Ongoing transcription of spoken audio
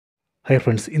Hi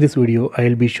friends, in this video I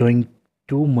will be showing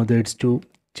two methods to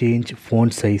change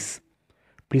font size.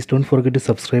 Please don't forget to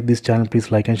subscribe this channel.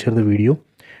 Please like and share the video.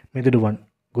 Method 1.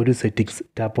 Go to settings,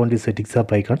 tap on the settings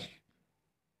app icon,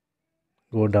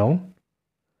 go down,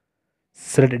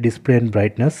 select display and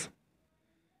brightness,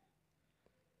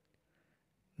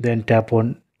 then tap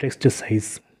on text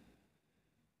size.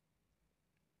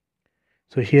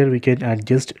 So here we can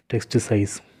adjust text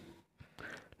size.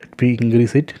 Let me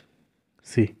increase it.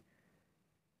 See,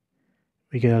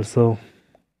 we can also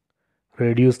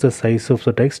reduce the size of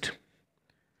the text.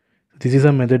 This is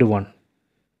a method 1.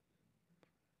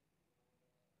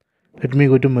 Let me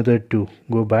go to method 2.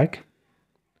 Go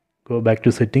back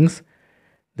to settings,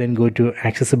 then go to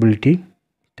accessibility,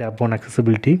 tap on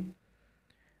accessibility,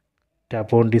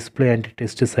 tap on display and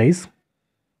text size,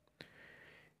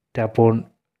 tap on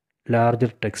larger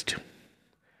text.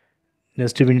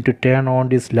 Next we need to turn on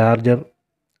this larger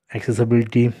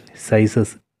accessibility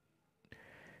sizes.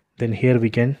 Then here we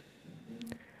can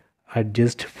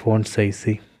adjust font size.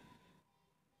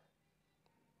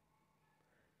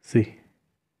 See,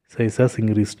 size has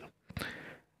increased.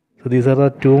 So these are the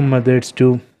two methods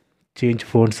to change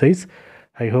font size.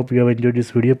 I hope you have enjoyed this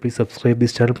video. Please subscribe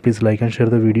this channel. Please like and share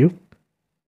the video.